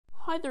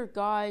Hi there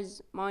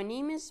guys, my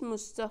name is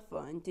Mustafa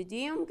and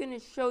today I'm gonna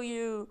show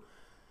you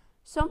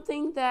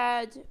something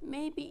that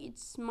maybe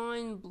it's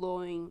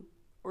mind-blowing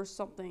or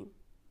something.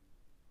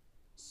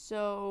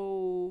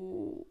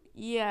 So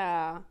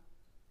yeah,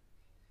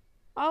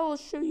 I will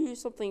show you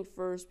something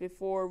first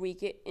before we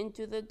get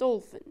into the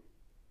dolphin.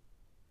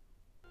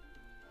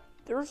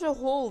 There's a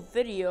whole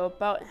video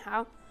about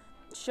how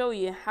show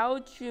you how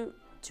to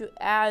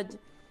add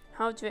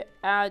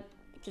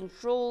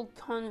control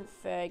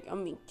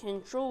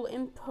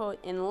input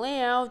and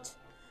layout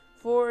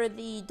for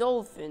the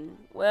dolphin.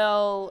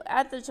 Well,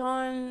 at the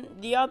time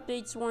the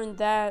updates weren't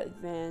that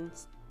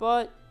advanced,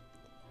 but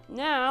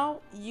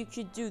now you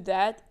could do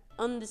that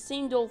on the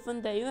same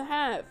dolphin that you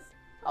have.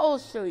 I'll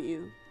show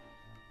you.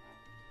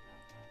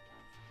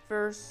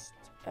 First,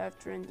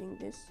 after ending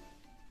this.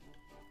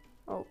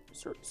 Oh,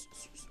 sorry.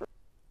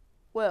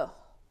 Well,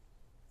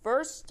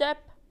 first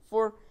step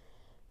for.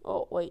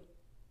 Oh, wait.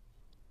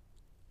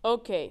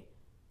 Okay,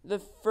 the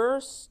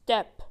first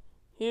step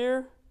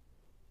here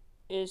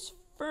is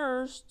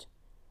first,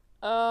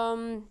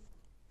 play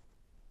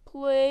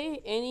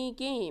any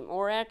game,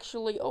 or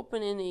actually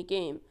open any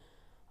game.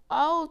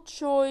 I'll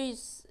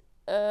choose,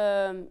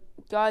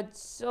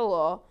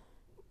 Godzilla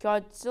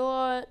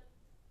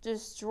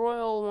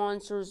Destroy All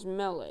Monsters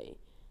Melee.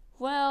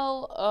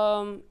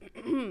 Well,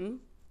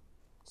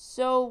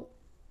 so,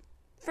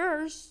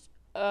 first,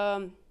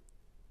 go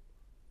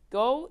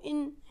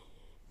in,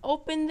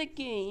 open the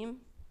game.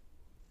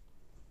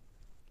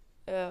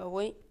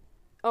 Wait.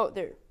 Oh,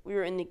 there. We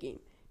were in the game.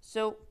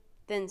 So,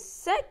 then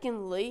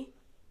secondly,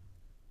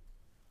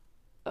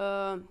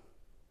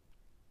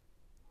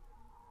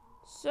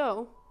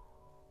 so,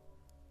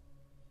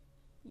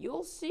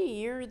 you'll see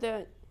here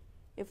that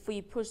if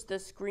we push the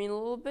screen a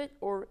little bit,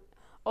 or,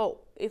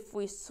 if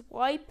we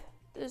swipe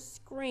the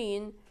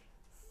screen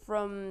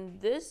from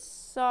this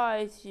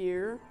side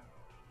here,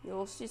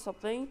 you'll see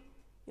something.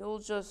 You'll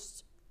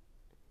just,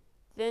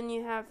 then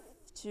you have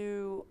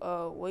to,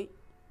 wait,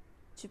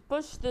 to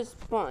push this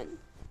button.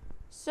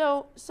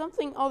 So,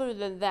 something other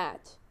than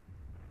that.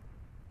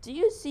 Do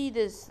you see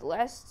this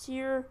list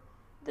here?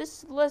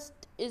 This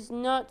list is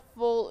not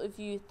full if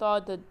you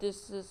thought that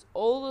this is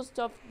all the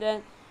stuff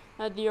that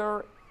they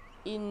are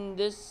in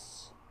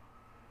this,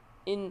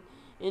 in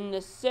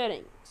the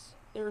settings.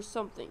 There's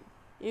something.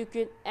 You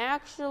can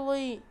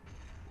actually,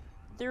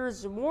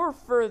 there's more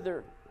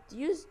further. Do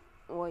you,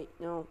 wait,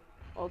 no.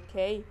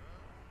 Okay.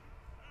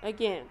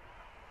 Again.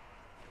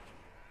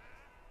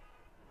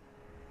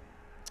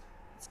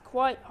 It's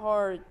quite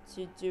hard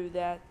to do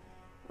that.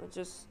 I'll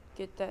just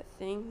get that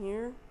thing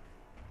here.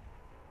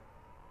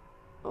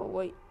 Oh,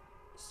 wait.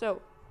 So,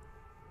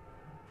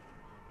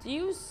 do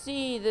you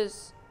see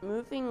this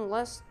moving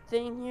less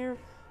thing here?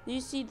 Do you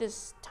see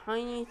this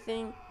tiny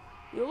thing?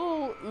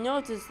 You'll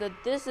notice that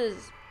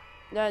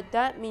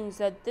that means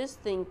that this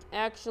thing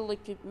actually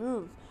could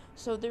move.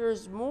 So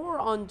there's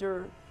more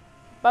under.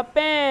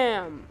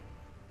 Ba-bam!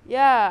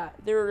 Yeah,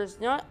 there is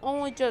not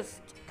only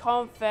just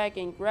config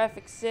and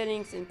graphic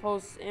settings and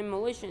post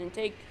emulation and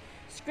take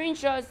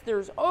screenshots,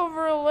 there's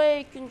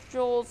overlay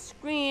control,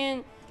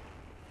 screen,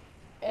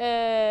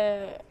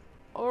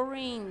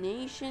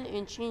 orientation,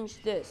 and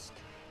change disk.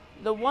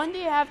 The one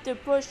they have to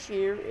push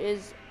here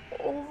is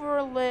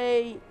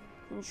overlay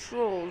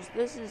controls.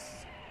 This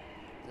is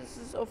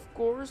of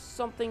course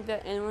something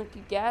that anyone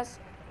could guess.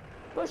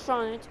 Push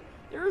on it.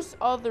 There's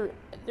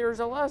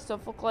a lot of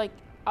stuff. Look like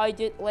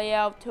edit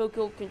layout,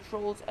 toggle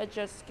controls,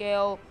 adjust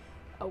scale,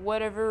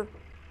 whatever.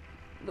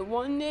 The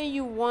one that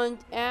you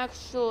want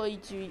actually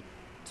to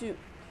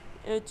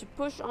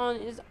push on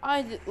is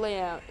edit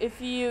layout. If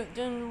you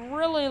don't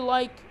really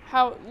like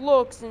how it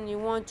looks and you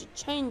want to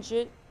change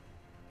it,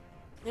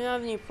 you don't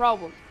have any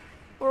problem.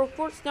 But of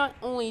course, not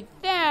only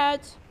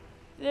that,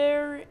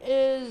 there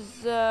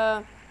is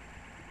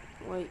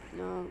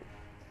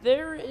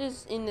there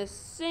is in the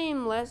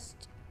same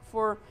list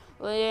for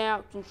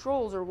layout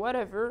controls or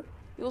whatever.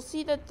 You'll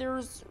see that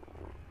there's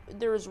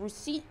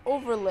receipt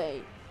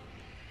overlay.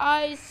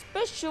 I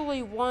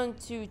especially want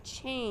to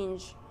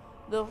change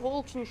the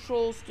whole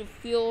controls to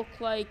feel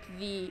like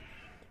the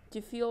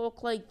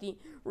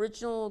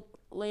original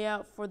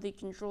layout for the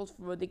controls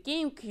for the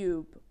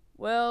GameCube.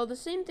 Well, the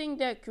same thing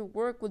that could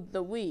work with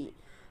the Wii.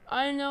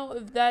 I don't know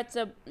if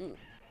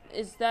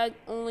is that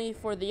only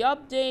for the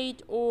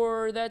update,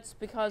 or that's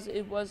because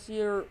it was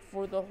here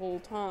for the whole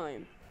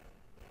time.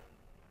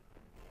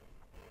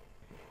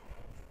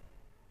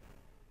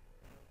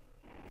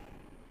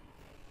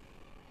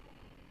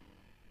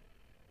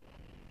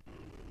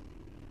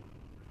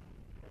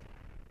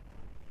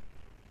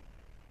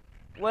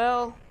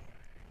 Well,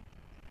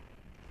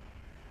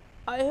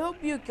 I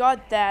hope you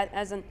got that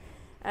as an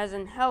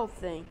health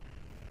thing.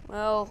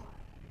 Well,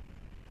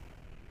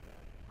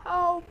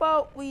 how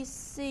about we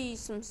see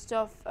some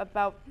stuff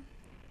about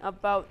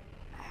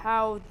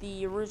how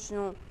the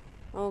original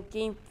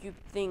GameCube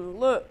thing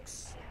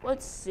looks.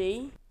 Let's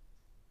see.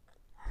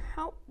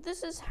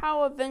 This is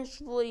how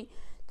eventually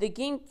the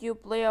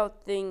GameCube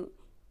layout thing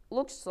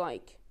looks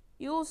like.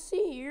 You'll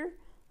see here.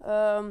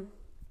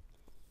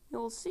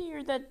 you'll see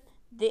here that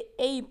the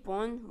A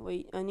button,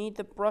 wait, I need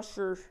the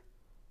brusher.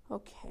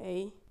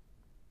 Okay.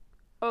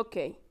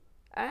 Okay.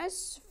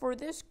 As for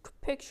this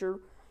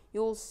picture,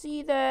 you'll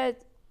see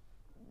that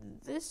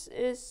this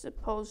is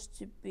supposed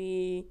to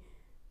be,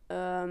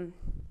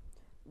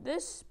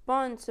 this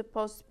button's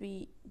supposed to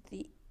be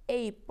the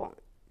A button.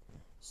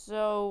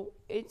 So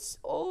it's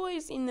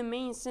always in the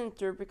main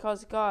center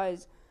because,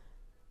 guys,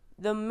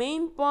 the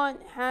main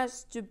button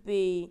has to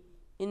be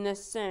in the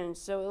center.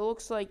 So it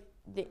looks like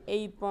the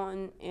A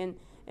button and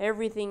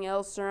everything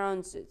else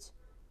surrounds it.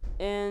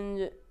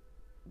 And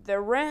the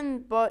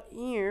red button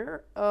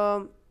here,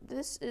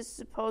 this is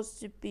supposed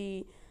to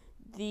be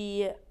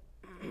the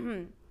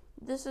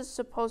this is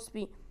supposed to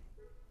be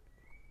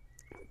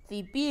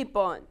the B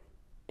button.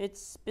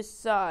 It's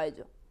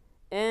beside.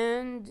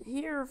 And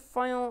here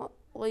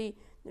finally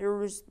there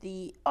was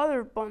the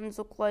other buttons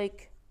look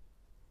like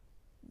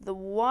the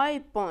Y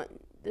button.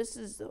 This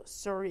is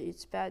sorry,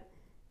 it's bad.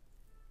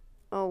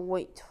 Oh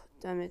wait,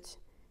 damn it.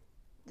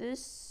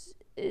 This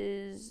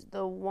is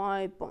the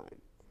Y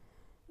button.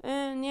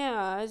 And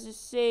yeah, as I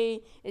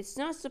say, it's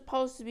not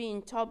supposed to be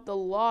in top of the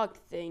log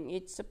thing.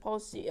 It's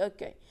supposed to be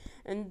okay.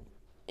 And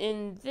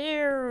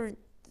there,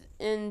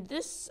 and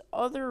this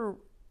other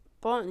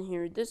button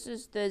here, this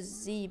is the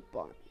Z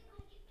button.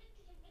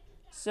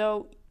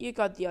 So you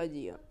got the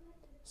idea.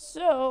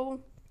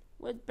 So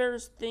what better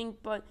thing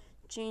but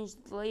change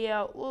the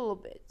layout a little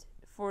bit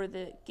for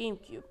the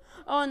GameCube.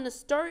 Oh, and the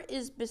start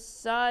is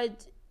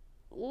beside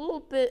a little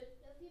bit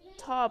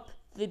top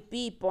the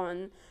B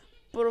button.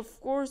 But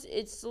of course,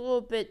 it's a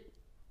little bit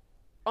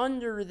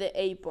under the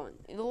A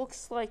button. It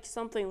looks like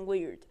something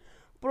weird.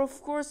 But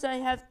of course, I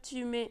have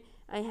to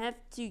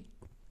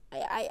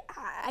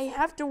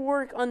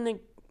work on the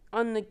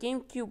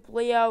GameCube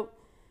layout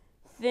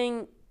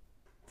thing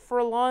for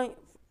a lot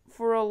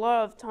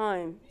of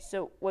time.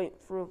 So wait,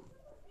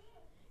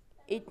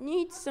 it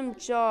needs some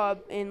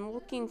job and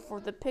looking for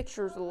the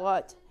pictures a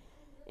lot.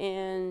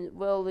 And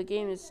well, the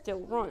game is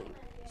still running.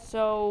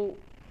 So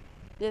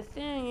the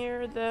thing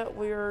here that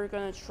we're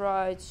gonna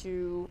try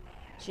to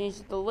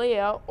change the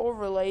layout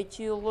overlay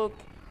to look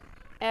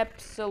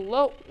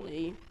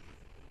absolutely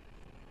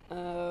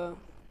I'm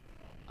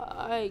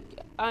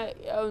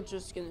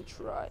just gonna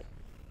try.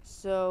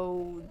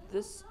 So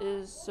this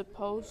is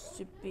supposed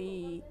to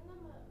be,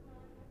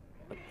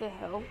 what the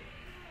hell?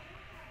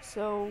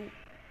 So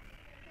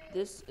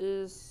this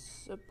is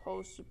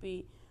supposed to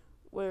be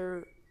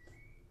where,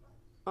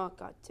 oh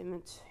god damn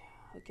it.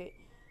 Okay.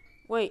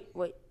 Wait,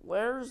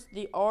 where's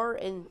the R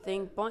and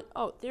thing button?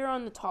 Oh, they're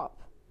on the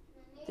top.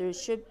 There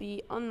should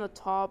be on the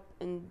top,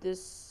 and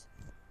this,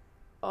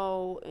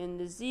 oh, and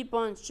the Z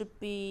button should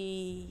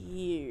be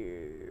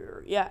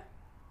here. Yeah.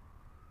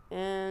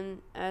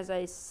 And as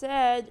I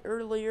said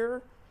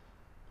earlier,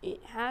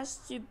 it has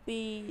to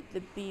be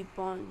the B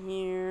button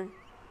here.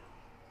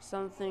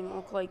 Something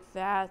look like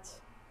that.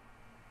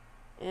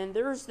 And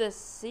there's this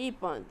C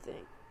button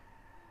thing.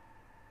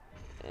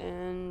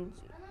 And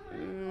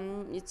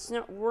it's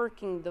not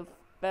working the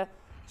best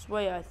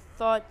way I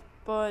thought,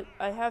 but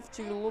I have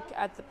to look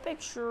at the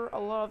picture a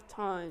lot of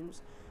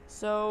times.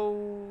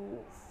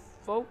 So,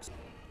 folks,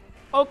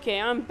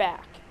 okay, I'm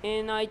back,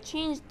 and I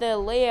changed the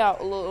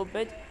layout a little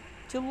bit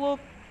to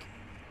look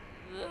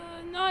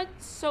not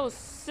so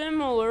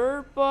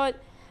similar,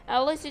 but at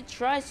least it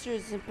tries to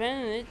resemble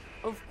it.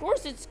 Of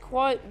course, it's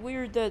quite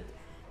weird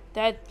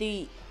that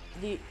the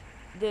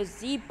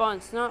Z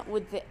button's not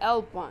with the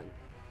L button.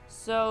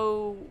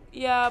 So,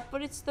 yeah,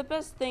 but it's the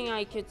best thing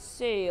I could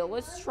say.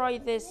 Let's try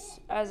this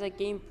as a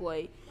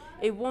gameplay.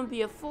 It won't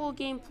be a full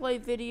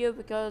gameplay video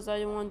because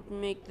I don't want to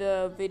make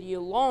the video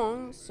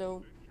long,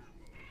 so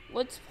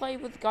let's play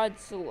with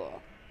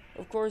Godzilla.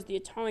 Of course, the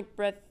atomic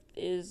breath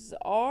is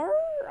R,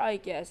 I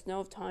guess.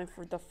 No time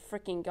for the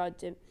freaking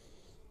goddamn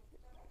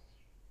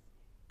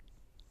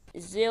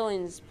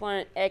Zillions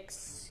Planet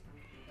X.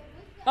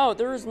 Oh,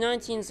 there is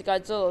 19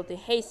 Godzilla, the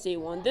Heisei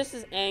one. This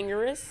is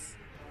Anguirus.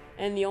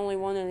 And the only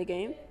one in the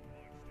game.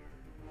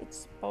 It's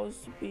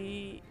supposed to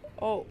be,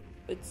 oh,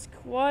 it's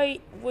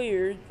quite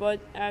weird, but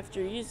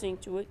after using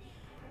to it,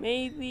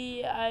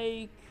 maybe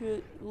I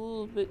could a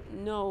little bit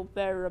know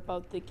better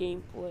about the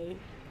gameplay.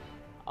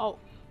 Oh,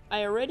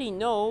 I already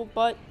know,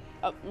 but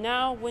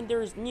now when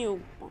there's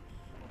new,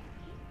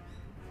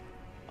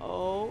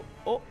 oh,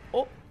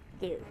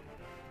 there.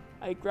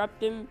 I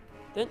grabbed him,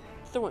 then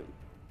threw him.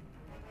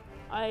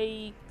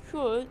 I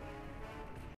could